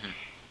 Kay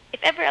if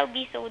ever I'll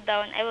be so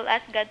down, I will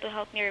ask God to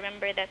help me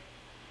remember that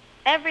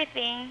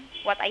everything,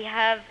 what I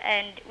have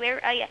and where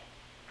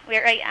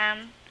I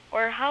am,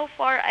 or how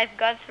far I've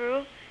gone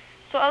through,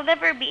 so I'll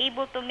never be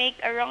able to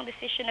make a wrong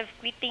decision of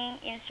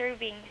quitting in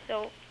serving.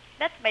 So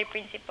that's my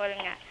principle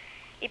nga.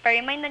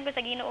 Ipa-remindan ko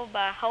sa Ginoo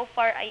ba how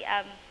far I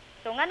am.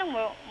 So nga nung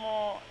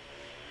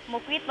mo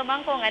quit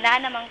naman ko nga naa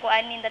naman ko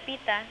anin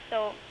dapita.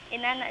 So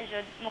inana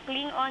jud mo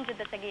cling on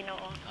jud sa Ginoo.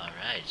 All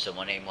right. So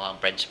mo na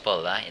imong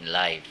principle in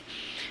life.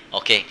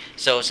 Okay.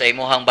 So sa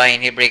imong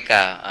bahin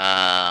Hebreka,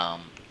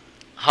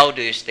 how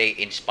do you stay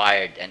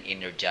inspired and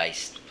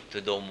energized to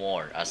do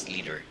more as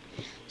leader?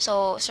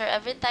 So, sir,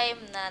 every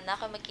time na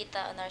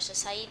makita on our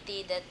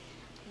society that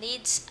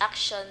needs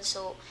action,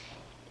 so,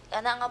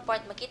 ana nga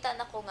part, makita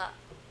na ko nga,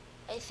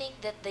 I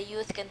think that the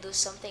youth can do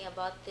something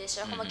about this.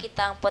 Or ako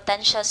makita ang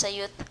potential sa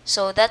youth.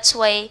 So, that's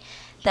why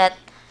that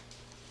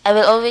I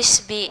will always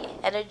be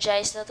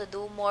energized to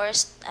do more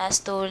as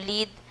to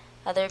lead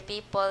other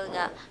people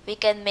nga we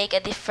can make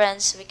a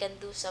difference, we can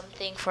do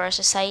something for our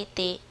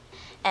society.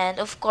 And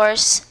of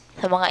course,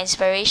 sa mga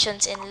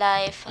inspirations in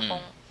life,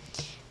 akong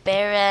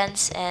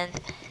parents and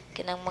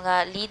kanang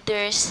mga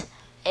leaders,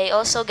 I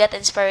also get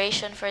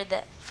inspiration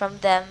from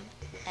them.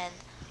 And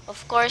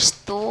of course,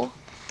 too,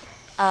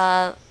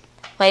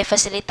 my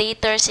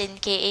facilitators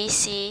in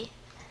KAC,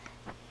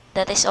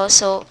 that is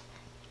also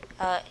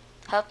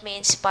help me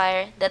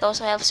inspire. That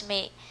also helps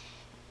me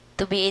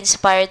to be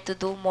inspired to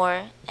do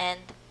more and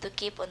to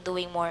keep on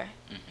doing more.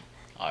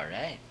 All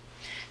right.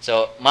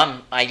 So,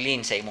 Ma'am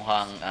Eileen, sa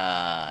imong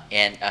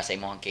sa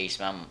imong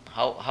case, Ma'am,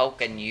 how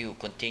can you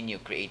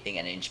continue creating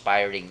and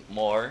inspiring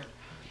more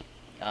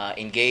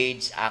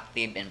engaged,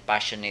 active, and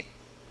passionate,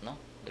 no?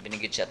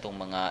 Binigid sa atong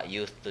mga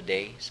youth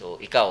today. So,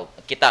 ikaw,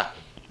 kita,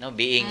 no,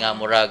 being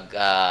murag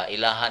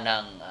ilahan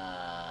ng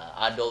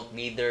adult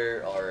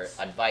leader or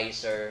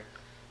advisor,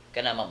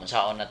 kana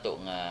mamunsaon na to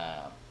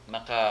nga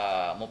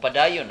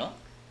mupadayon, no?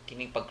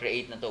 Kining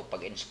pag-create na to,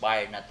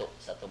 pag-inspire na to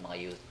sa atong mga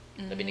youth.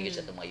 Binigid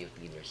sa atong mga youth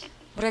leaders.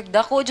 Murag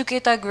dako jud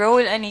kita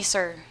role ani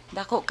sir.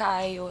 Dako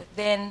kaayo.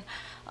 Then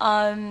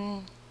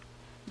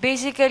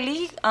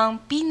basically, ang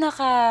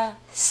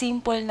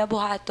pinaka-simple na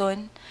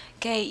buhaton,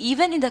 kay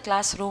even in the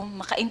classroom,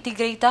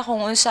 maka-integrate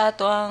kung unsa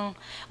ang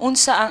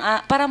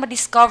para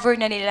ma-discover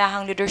na nila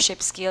ang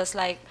leadership skills.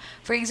 Like,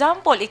 for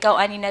example,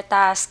 ikaw ani na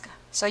task.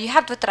 So, you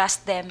have to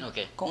trust them.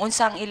 Okay. Kung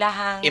unsa ang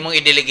ilahang... Imong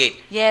i-delegate.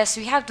 Yes,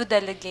 we have to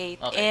delegate.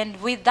 Okay. And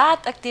with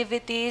that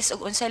activities,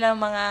 ug unsa lang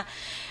mga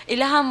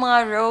ilahang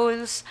mga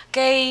roles,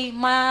 kay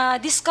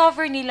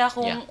ma-discover nila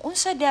kung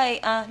unsa day,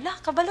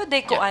 kabalo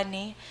day ko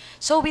ani.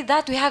 So with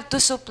that, we have to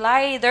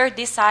supply their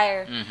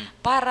desire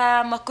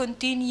para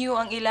ma-continue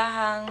ang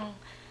ilahang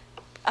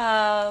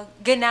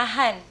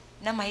ganahan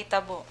na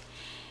mahitabo.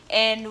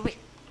 And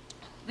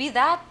with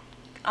that,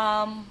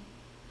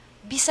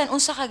 bisan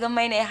unsa ka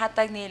gamay na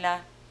ihatag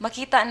nila,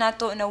 makita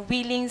nato na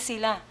willing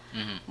sila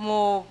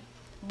mo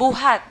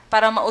buhat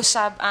para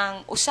mausab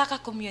ang usa ka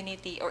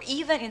community or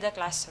even in the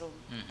classroom.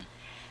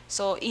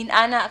 So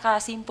inana ka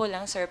simple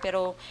lang sir,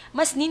 pero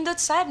mas nindot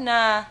sad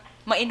na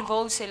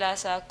ma-involve sila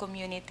sa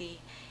community.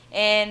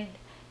 And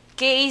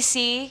KAC,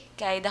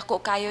 kay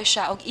dako kayo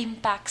siya og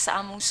impact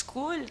sa among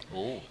school.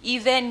 Oh.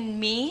 Even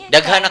me.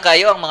 Daghan na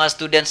kayo ang mga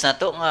students na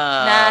to nga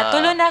na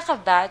tulo na ka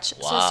batch.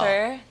 Wow. So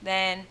sir,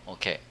 then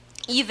okay.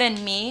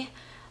 Even me,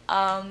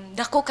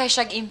 dako kay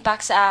siya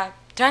impact sa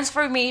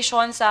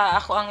transformation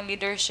sa ako ang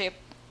leadership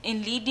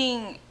in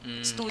leading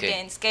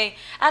students. Okay. Kay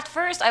at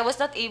first I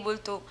was not able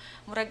to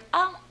murag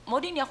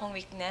mo din akong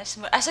weakness.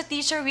 As a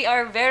teacher, we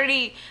are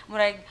very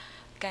murag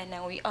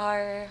kanang we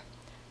are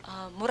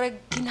murag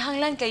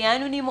kinahanglan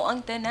kayano nimo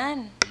ang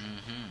tanan.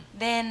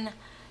 Then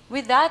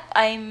with that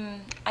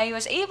I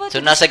was able to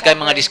So nasa kay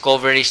mga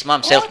discoveries,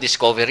 ma'am,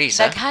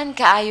 self-discoveries, ha? Daghan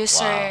kaayo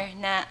sir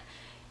na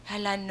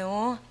hala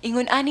no,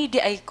 ingon ani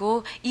di ay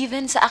ko,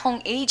 even sa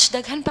akong age,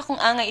 daghan pa kong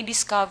angay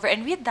i-discover.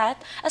 And with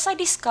that, as I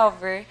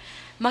discover,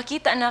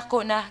 makita na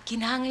ko na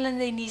kinahanglan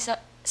na ni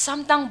sa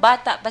samtang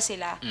bata pa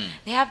sila,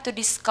 they have to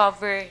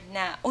discover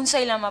na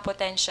unsay lang mga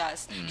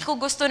potentials. Kung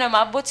gusto na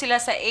maabot sila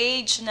sa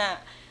age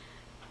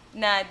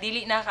na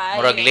dili na kaayo.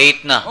 Murag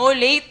late na. Oh,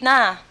 late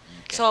na.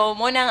 Okay. So,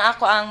 mo nang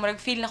ako ang murag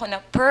feel na ko na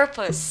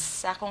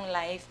purpose sa akong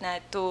life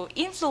na to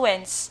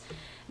influence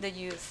the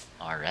youth.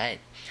 Alright.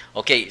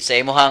 Okay, sa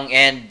imuhang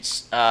end,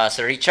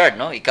 Sir Richard,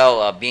 no?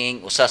 Ikaw,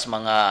 being usas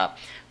mga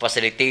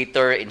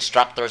facilitator,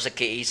 instructor sa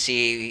KAC,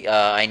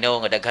 I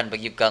know nga daghan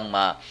bagyud kang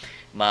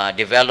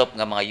ma-develop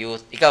nga mga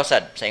youth. Ikaw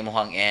sad sa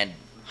imuhang end,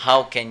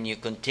 how can you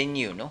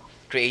continue no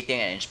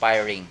creating and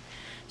inspiring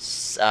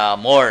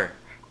more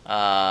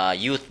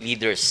youth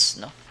leaders,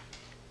 no?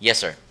 Yes,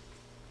 sir.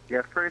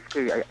 Yeah, first,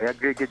 I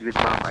agree with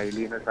Ma'am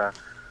Eileen sa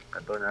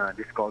kato na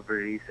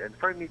discoveries. And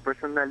for me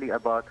personally,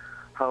 about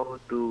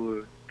how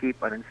to keep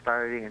an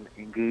inspiring and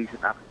engaged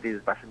and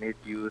active, passionate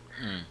youth,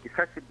 it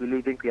starts with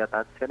believing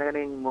kiyatats.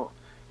 Kanaganing mo,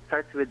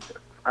 starts with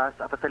as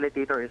a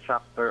facilitator,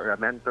 instructor, or a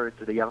mentor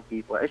to the young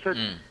people. I should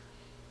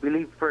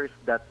believe first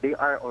that they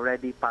are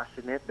already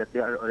passionate, that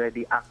they are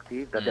already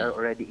active, that they are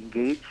already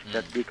engaged,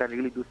 that they can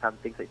really do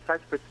something. So it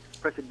starts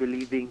first with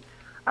believing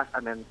as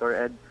a mentor.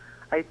 And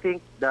I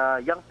think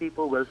the young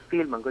people will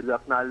feel good, will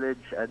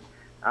acknowledge, and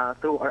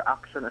through our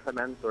action as a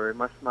mentor,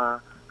 mas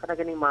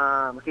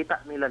makita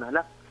nila na,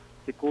 hala,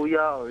 si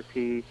kuya or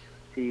si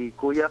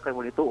kuya kay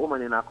mo nituo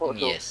man nila ako.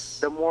 So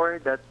the more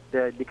that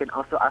they can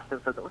also ask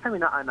themselves, unsa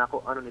minaan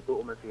ako, ano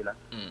nituo man sila.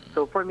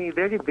 So for me,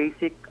 very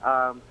basic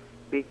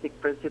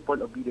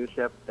principle of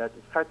leadership that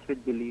starts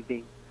with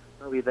believing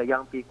with the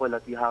young people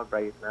that we have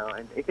right now.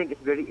 And I think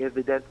it's very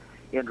evident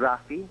in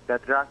RAFI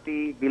that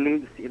RAFI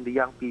believes in the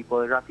young people.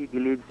 RAFI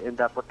believes in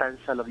the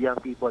potential of young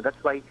people. That's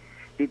why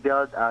they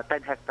built a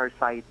 10-hectare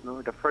site,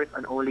 the first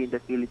and only in the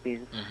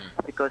Philippines,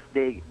 because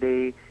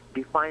they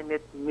define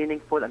it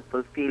meaningful and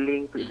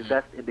fulfilling to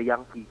invest in the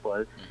young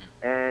people.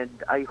 And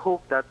I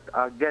hope that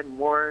again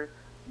more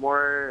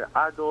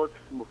adults,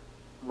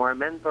 more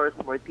mentors,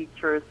 more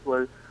teachers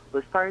will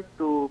start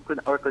to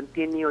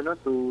continue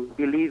to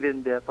believe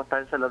in the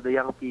potential of the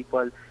young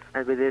people,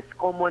 and with this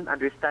common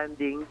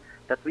understanding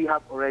that we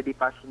have already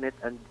passionate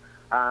and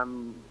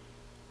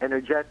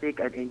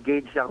energetic and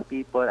engaged young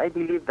people. I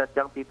believe that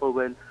young people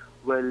will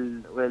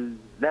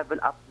level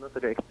up to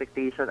their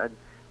expectation, and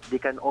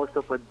they can also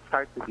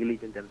start to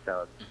believe in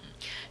themselves.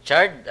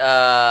 Chard,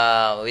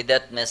 with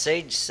that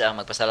message,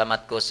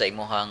 magpasalamat ko sa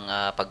imuhang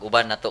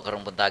pag-uban nato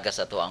karong buntaga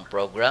sa ato ang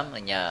program.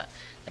 Nya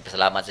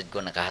nagpasalamat sad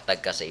ko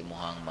nakahatag ka sa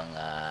imuhang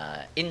mga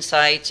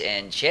insights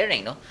and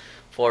sharing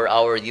for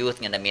our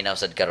youth nga naminaw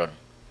sad karon.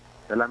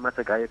 Salamat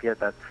sa kayo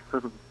kiyatat.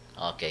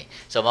 Okay.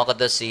 So mao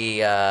kadto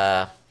si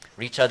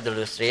Richard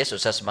Delustres,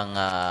 usas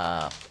mga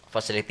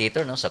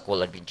facilitator sa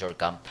Cool Adventure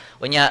Camp.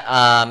 Unya,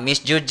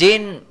 Miss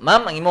Eugene,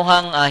 ma'am, ang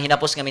imuhang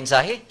hinapos nga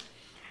mensahe?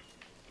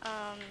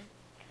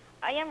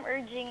 I am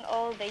urging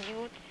all the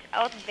youths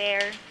out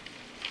there,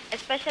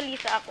 especially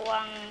sa ako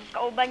ang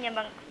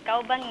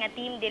kauban nga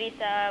team diri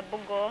sa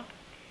Bugo.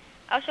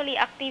 Actually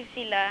active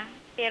sila,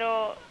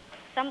 pero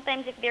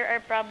sometimes if there are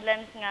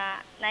problems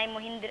nga naay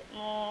mo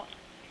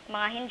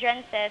mga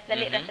hindrances,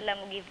 dali ra sila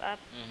mo give up.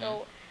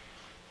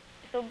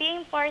 So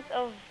being part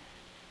of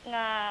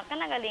nga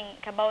kanagaling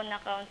kabaw na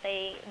kaon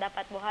say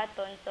dapat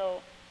buhaton.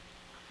 So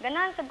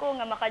ganahan sa ko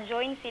nga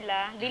maka-join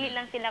sila, dili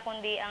lang sila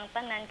kundi ang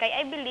tanan, kay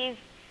I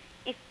believe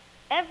if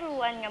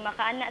everyone nga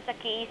makaana sa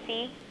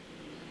KAC,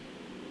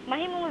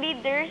 mahimong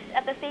leaders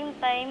at the same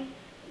time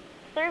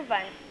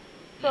servants.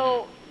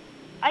 So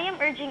I am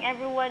urging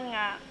everyone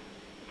nga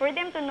for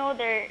them to know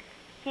their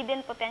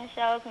hidden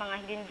potentials, mga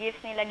hidden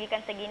gifts nila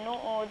gikan sa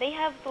Ginoo. They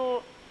have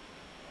to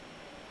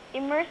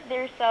immerse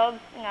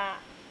themselves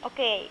nga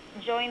okay,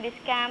 join this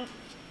camp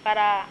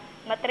para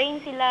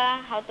matrain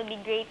sila how to be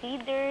great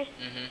leaders.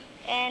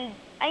 And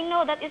I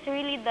know that is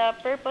really the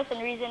purpose and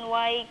reason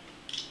why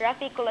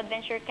RAFI Cool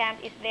Adventure Camp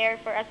is there,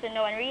 for us to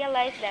know and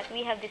realize that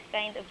we have this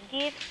kind of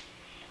gift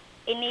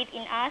innate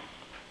in us.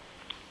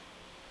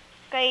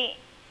 Kay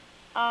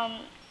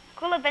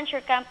Cool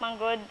Adventure Camp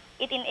Manggod,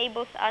 it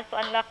enables us to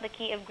unlock the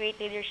key of great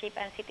leadership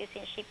and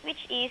citizenship,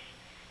 which is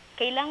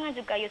kailangan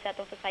jud kayo sa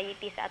atong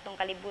society, sa atong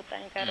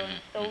kalibutan karon.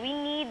 So we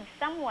need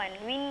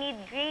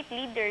great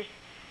leaders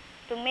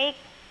to make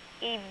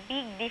a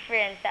big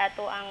difference sa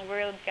ato ang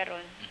world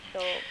karon. So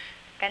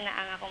kana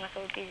ang ako nga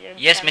sulti jud.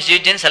 Yes, Miss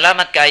Eugene,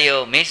 salamat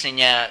kayo, Miss,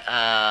 niya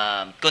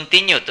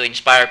continue to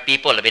inspire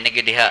people, labi na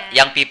gyud diha,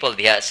 young people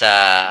diha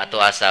sa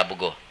ato sa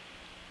Bugo.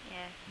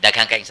 Yes.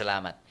 Daghang kaayong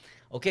salamat.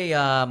 Okay,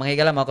 mga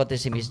higala, mako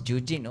si Miss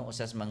Eugene,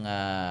 usas mga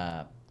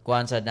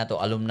kuan sad nato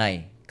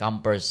alumni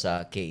campers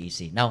sa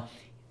KAC. Now,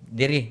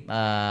 diri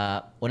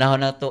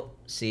unahon na to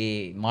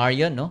si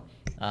Marion,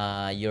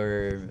 your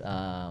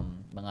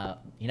mga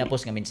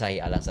hinapos nga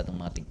mensahe alang sa atong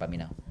mga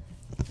tigpaminaw.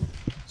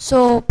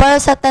 So para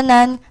sa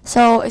tanan,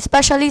 so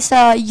especially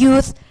sa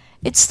youth,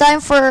 it's time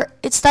for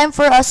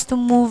us to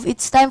move,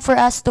 it's time for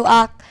us to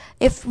act.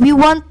 If we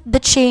want the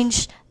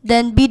change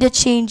then be the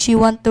change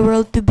you want the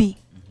world to be.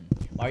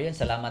 Marion,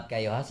 salamat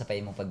kayo ha sa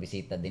imong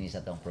pagbisita din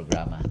sa tong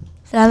programa.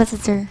 Salamat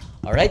sir.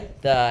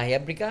 Alright,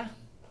 Hebrika,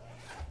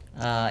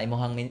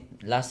 imuhang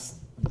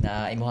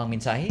imuhang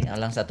mensahe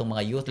alang sa atong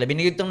mga youth. Labi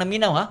na itong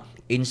naminaw ha,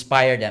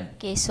 inspire them.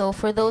 Okay, so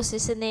for those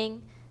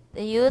listening,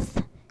 the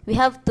youth, we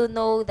have to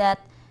know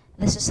that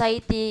the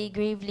society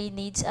gravely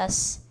needs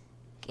us.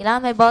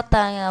 Kailangan may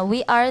botang,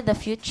 we are the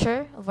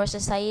future of our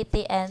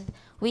society and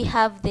we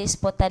have this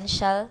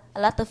potential. A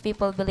lot of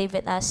people believe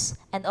in us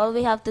and all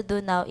we have to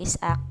do now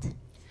is act.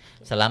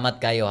 Salamat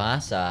kayo ha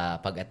sa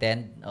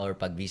pag-attend or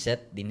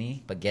pag-visit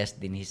dinhi,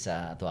 pag-guest dinhi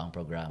sa ato ang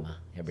programa,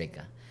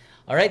 Hebrika.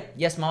 Alright,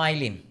 yes, Ma'am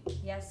Eileen.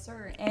 Yes,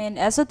 sir. And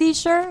as a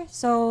teacher,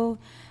 so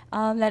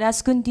let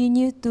us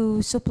continue to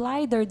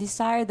supply their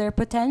desire, their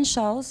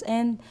potentials,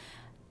 and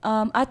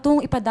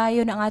atong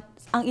ipadayon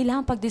ang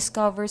ilang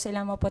pag-discover sa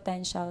ilang mga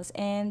potentials.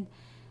 And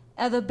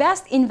the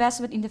best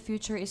investment in the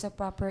future is a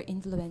proper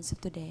influence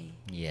of today.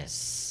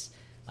 Yes,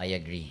 I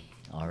agree.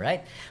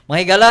 Alright.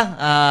 Mga higala,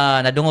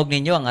 nadungog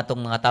ninyo ang atong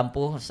mga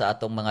tampo sa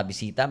atong mga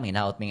bisita.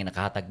 Hinaot mga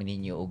nakahatag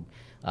ninyo og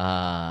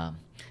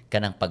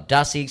kanang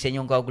pagdasig sa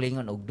inyong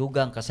kaugalingon og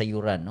dugang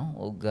kasayuran, no?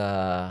 Og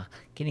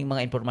kining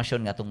mga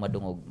impormasyon nga atong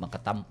madungog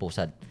makatampo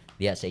sad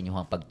diya sa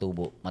inyong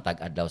pagtubo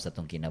matag adlaw sa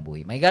atong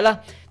kinabuhi. Mga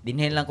higala,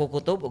 dinhin lang ko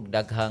kutob og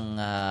daghang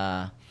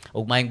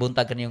og mayong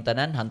buntag kaniyong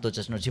tanan hantod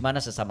sa sunod semana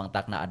sa samang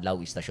na adlaw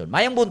istasyon.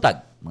 Mayong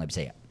buntag, mga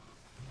Bisaya.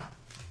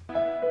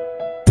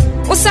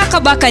 Usa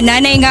ka ba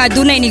kananay nga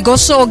adunay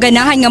negosyo o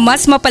ganahan nga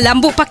mas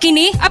mapalambo pa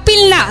kini?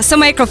 Apil na sa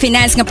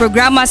microfinance nga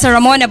programa sa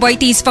Ramon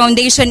Aboitiz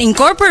Foundation Inc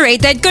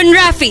kon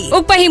RAFI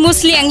ug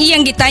pahimusli ang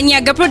iyang gitanya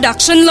nga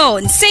production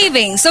loan,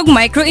 savings ug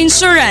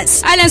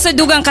microinsurance. Alang sa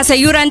dugang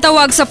kasayuran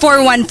tawag sa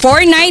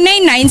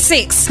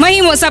 414-9996.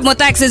 Mahimo sab mo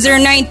tax sa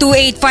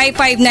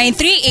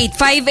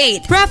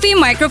 09285593-858. RAFI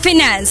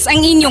Microfinance ang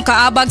inyong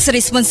kaabag sa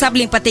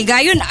responsableng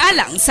patigayon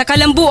alang sa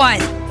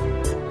kalambuan.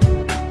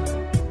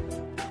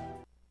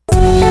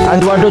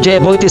 Eduardo J.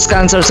 Aboitiz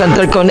Cancer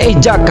Center kon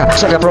Ejaka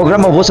sa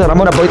programa po sa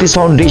Ramon Aboitiz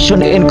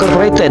Foundation Inc.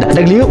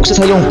 Naglihok sa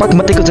sayong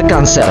pagmatikod sa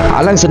cancer.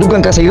 Alang sa dugang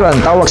kasayuran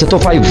tawag sa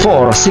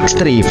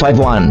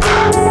 254-6351.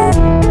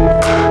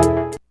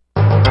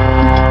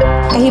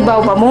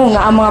 Kahibaw pa mo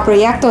nga ang mga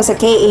proyekto sa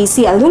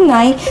KAC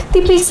alumni,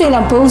 tipik sa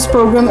ilang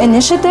post-program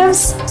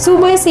initiatives,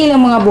 subay sa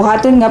ilang mga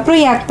buhaton nga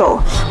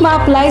proyekto,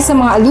 ma-apply sa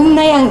mga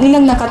alumni ang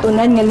ilang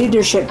nakatunan nga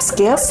leadership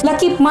skills,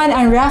 lakip man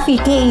ang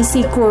RAFI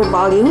KAC core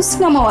values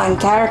nga mao ang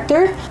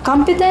character,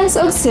 competence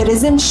ug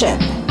citizenship.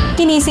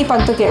 Kini si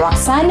Pagtuki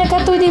Roxanne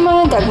nakatudi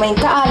mga gagmayng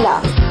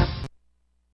kaala.